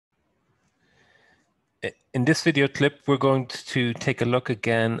In this video clip, we're going to take a look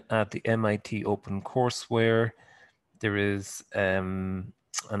again at the MIT OpenCourseWare. There is, and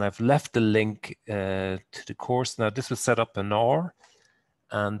I've left the link to the course. Now, this was set up in R,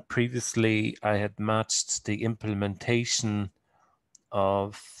 and previously I had matched the implementation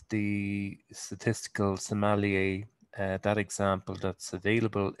of the Statistical Sommelier, that example that's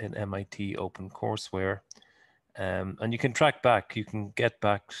available in MIT OpenCourseWare. And you can track back, you can get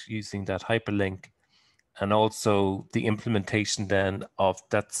back using that hyperlink, and also the implementation then of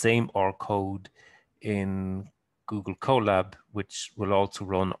that same R code in Google Colab, which will also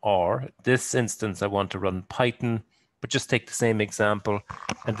run R. This instance, I want to run Python, but just take the same example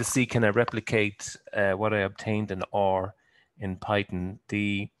and to see, can I replicate what I obtained in R in Python?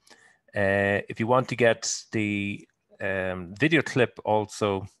 If you want to get the video clip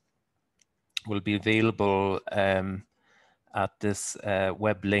also will be available at this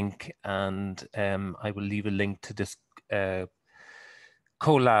web link, and I will leave a link to this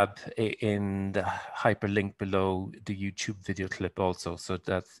Colab in the hyperlink below the YouTube video clip also, so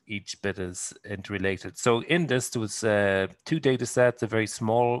that each bit is interrelated. So in this, there was 2 data sets, a very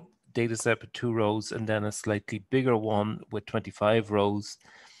small data set with 2 rows, and then a slightly bigger one with 25 rows.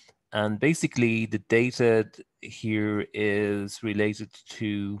 And basically the data here is related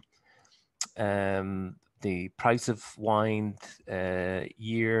to the price of wine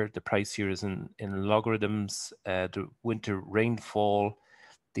year. The price here is in logarithms, the winter rainfall,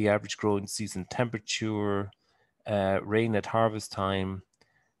 the average growing season temperature, rain at harvest time,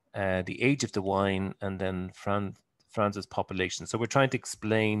 the age of the wine, and then France's population. So we're trying to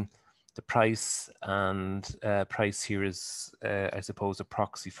explain the price, and price here is, I suppose, a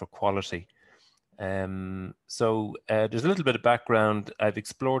proxy for quality. So there's a little bit of background. I've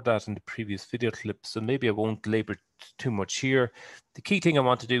explored that in the previous video clip, so maybe I won't labor too much here. The key thing I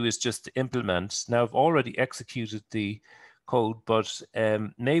want to do is just to implement. Now, I've already executed the code, but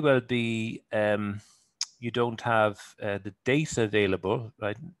may well be you don't have the data available,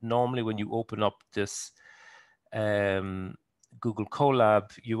 right? Normally, when you open up this Google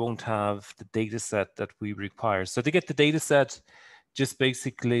Colab, you won't have the data set that we require. So to get the data set, just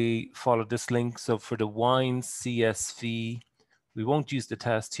basically follow this link. So for the wine CSV, we won't use the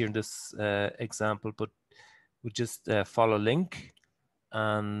test here in this example, but we just follow link,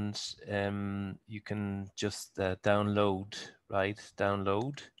 and you can just download, right?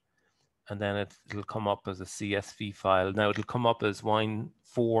 Download, and then it'll come up as a CSV file. Now it'll come up as wine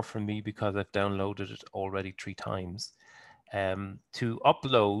 4 for me because I've downloaded it already 3 times. To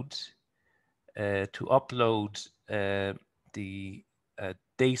upload the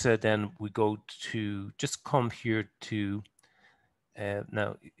data, then we go to, just come here to,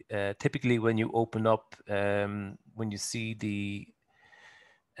 now typically when you open up, when you see the,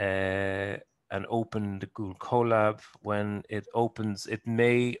 and open the Google Colab, when it opens, it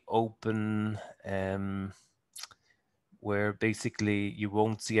may open where basically you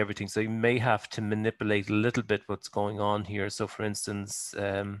won't see everything. So you may have to manipulate a little bit what's going on here. So for instance,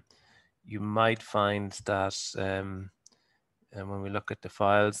 you might find that and when we look at the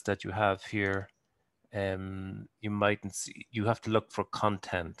files that you have here, you mightn't see, you have to look for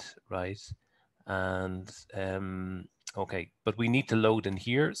content, right? And okay, but we need to load in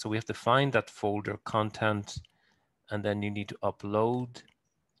here. So we have to find that folder content, and then you need to upload.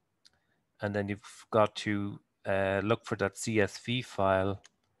 And then you've got to look for that CSV file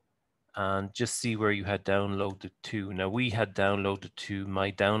and just see where you had downloaded to. Now we had downloaded to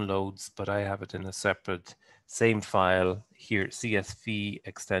my downloads, but I have it in a separate same file here, CSV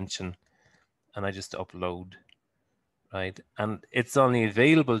extension, and I just upload, right? And it's only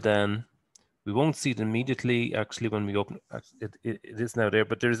available then, we won't see it immediately actually when we open it, it is now there,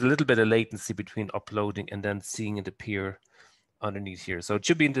 but there's a little bit of latency between uploading and then seeing it appear underneath here. So it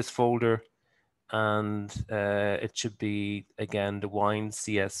should be in this folder, and it should be, again, the wine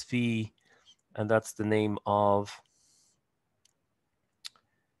CSV, and that's the name of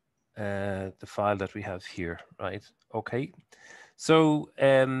the file that we have here, right? Okay, so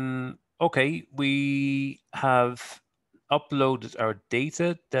okay, we have uploaded our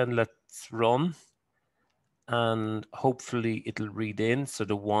data. Then let's run, and hopefully it'll read in. So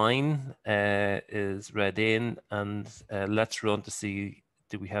the wine is read in, and let's run to see,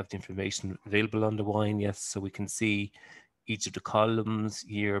 do we have the information available on the wine? Yes, so we can see each of the columns: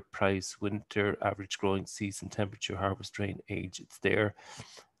 year, price, winter, average growing season, temperature, harvest, rain, age. It's there.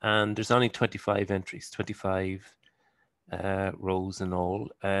 And there's only 25 entries, 25 rows in all.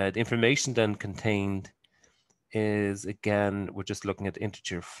 The information then contained is, again, we're just looking at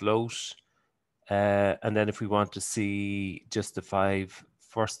integer float. And then if we want to see just the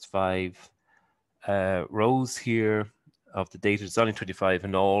first five rows here of the data. It's only 25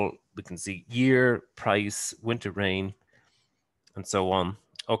 in all. We can see year, price, winter rain, and so on.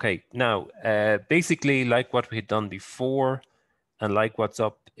 Okay, now basically like what we had done before, and like what's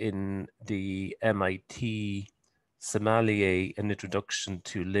up in the MIT Sommelier, an introduction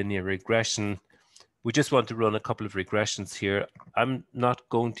to linear regression, we just want to run a couple of regressions here. I'm not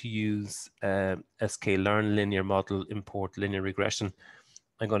going to use sklearn linear model import linear regression.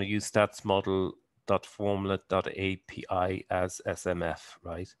 I'm going to use statsmodels.formula.api as SMF,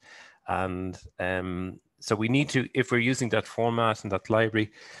 right? And so we need to, if we're using that format and that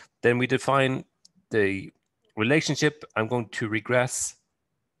library, then we define the relationship. I'm going to regress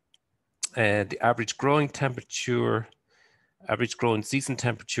the average growing temperature, average growing season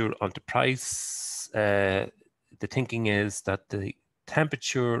temperature onto price. The thinking is that the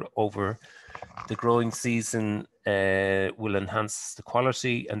temperature over the growing season will enhance the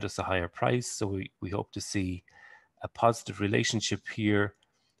quality and just a higher price. So we hope to see a positive relationship here.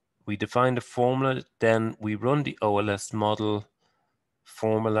 We define the formula, then we run the OLS model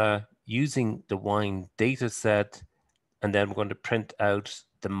formula using the wine data set, and then we're going to print out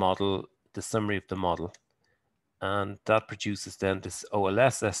the model, the summary of the model. And that produces then this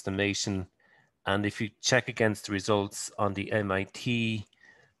OLS estimation. And if you check against the results on the MIT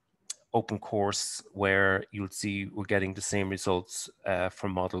OpenCourseWare, you'll see we're getting the same results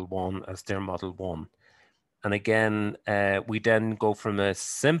from Model 1 as their Model 1. And again, we then go from a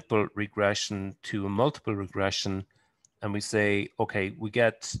simple regression to a multiple regression. And we say, okay, we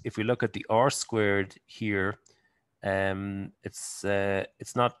get, if we look at the R squared here, it's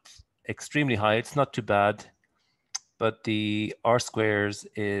not extremely high. It's not too bad. But the R squares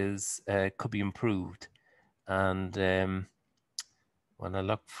is could be improved. And when I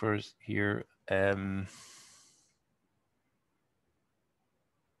look for here,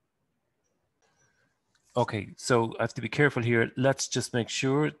 okay, so I have to be careful here. Let's just make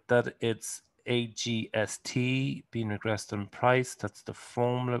sure that it's AGST being regressed on price. That's the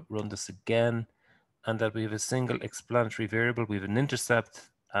formula. Run this again. And that we have a single explanatory variable. We have an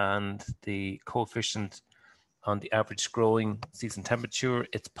intercept and the coefficient on the average growing season temperature.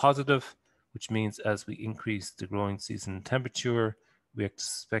 It's positive, which means as we increase the growing season temperature, we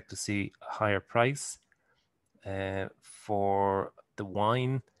expect to see a higher price for the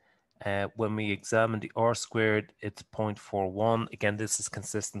wine. When we examine the R squared, it's 0.41. Again, this is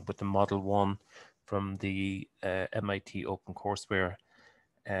consistent with the Model 1 from the MIT OpenCourseWare.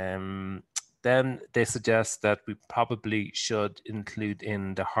 Then they suggest that we probably should include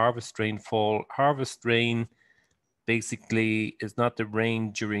in the harvest rainfall. Harvest rain basically is not the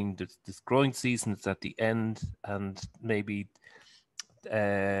rain during this growing season, it's at the end, and maybe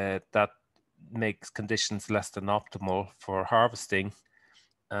that makes conditions less than optimal for harvesting.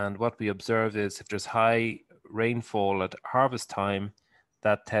 And what we observe is if there's high rainfall at harvest time,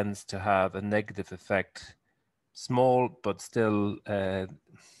 that tends to have a negative effect. Small, but still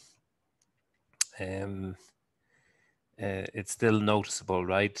it's still noticeable,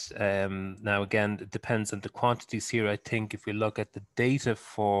 right? Now, again, it depends on the quantities here. I think if we look at the data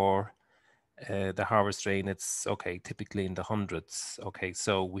for the harvest rain, it's okay, typically in the hundreds. Okay,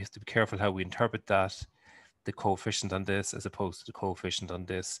 so we have to be careful how we interpret that, the coefficient on this as opposed to the coefficient on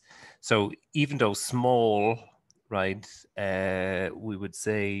this. So even though small, right, we would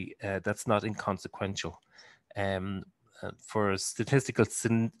say that's not inconsequential. For statistical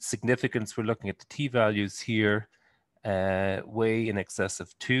significance, we're looking at the t-values here, way in excess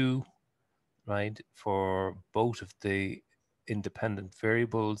of 2, right, for both of the independent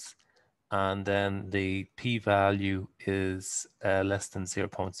variables. And then the p-value is less than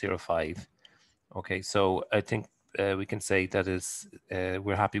 0.05. Okay, so I think we can say that is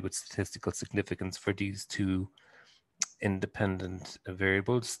we're happy with statistical significance for these two independent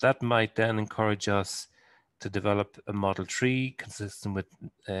variables. That might then encourage us to develop a model tree consistent with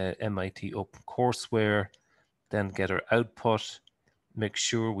MIT OpenCourseWare, then get our output, make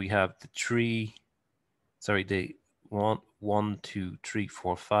sure we have the tree, sorry, the 1, 2, 3,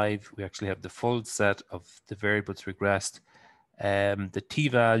 4, 5. We actually have the full set of the variables regressed. The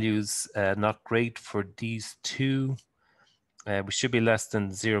t-values, not great for these two. We should be less than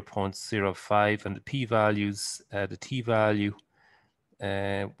 0.05, and the p-values, the t-value,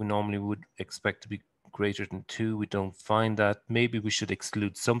 we normally would expect to be greater than 2. We don't find that. Maybe we should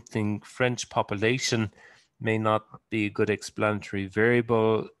exclude something. French population may not be a good explanatory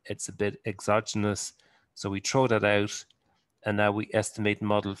variable. It's a bit exogenous, so we throw that out. And now we estimate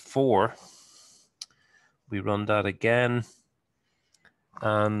model 4. We run that again.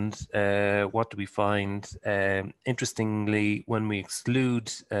 And what do we find? Interestingly, when we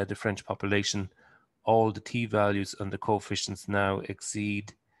exclude the French population, all the t-values and the coefficients now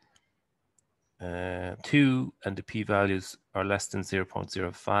exceed 2 and the p-values are less than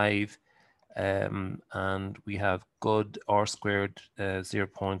 0.05. And we have good r-squared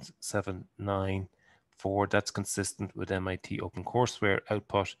 0.794. That's consistent with MIT OpenCourseWare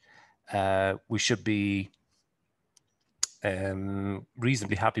output. We should be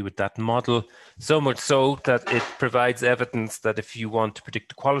reasonably happy with that model, so much so that it provides evidence that if you want to predict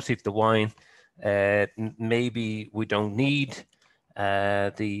the quality of the wine, maybe we don't need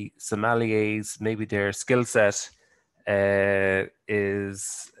the sommeliers. Maybe their skill set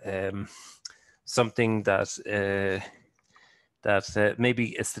is something that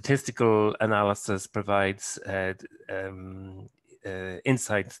maybe a statistical analysis provides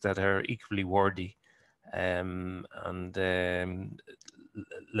insights that are equally worthy.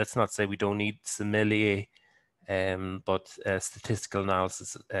 Let's not say we don't need sommelier, but statistical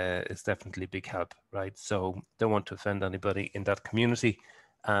analysis is definitely a big help, right? So don't want to offend anybody in that community,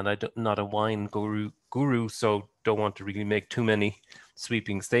 and I'm not a wine guru, so don't want to really make too many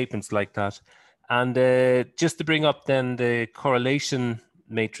sweeping statements like that. And just to bring up then the correlation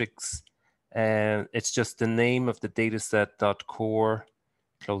matrix, it's just the name of the dataset.core,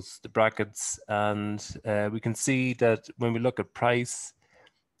 close the brackets, and we can see that when we look at price,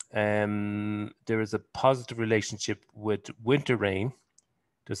 there is a positive relationship with winter rain.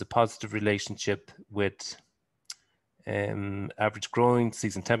 There's a positive relationship with average growing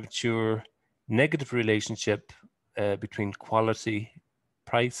season temperature, negative relationship between quality,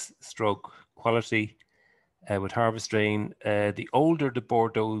 price stroke quality with harvest rain. The older the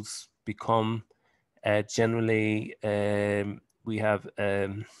Bordeaux's become, generally we have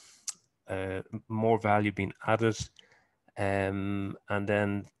more value being added. And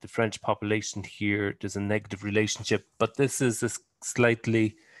then the French population here, there's a negative relationship, but this is a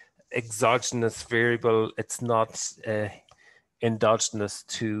slightly exogenous variable. It's not endogenous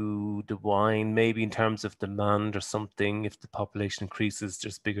to the wine, maybe in terms of demand or something. If the population increases,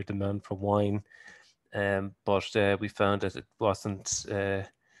 there's bigger demand for wine. But we found that it wasn't,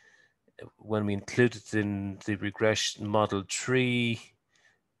 when we included it in the regression model tree,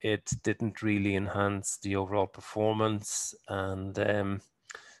 it didn't really enhance the overall performance. And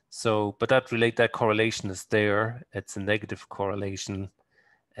but that correlation is there. It's a negative correlation.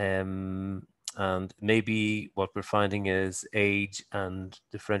 And maybe what we're finding is age and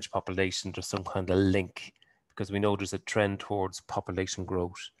the French population, there's some kind of link, because we know there's a trend towards population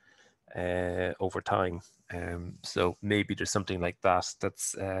growth over time. So maybe there's something like that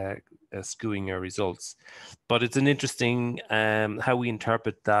that's skewing our results. But it's an interesting how we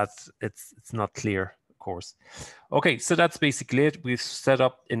interpret that. It's not clear, of course. Okay, so that's basically it. We've set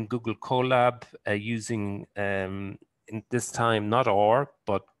up in Google Colab using in this time not R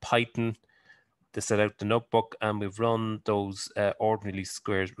but Python to set out the notebook, and we've run those ordinarily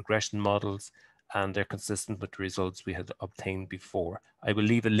squared regression models, and they're consistent with the results we had obtained before. I will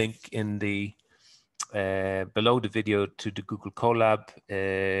leave a link in the below the video to the Google Colab,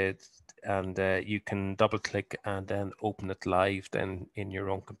 and you can double click and then open it live then in your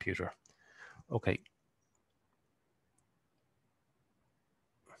own computer. Okay.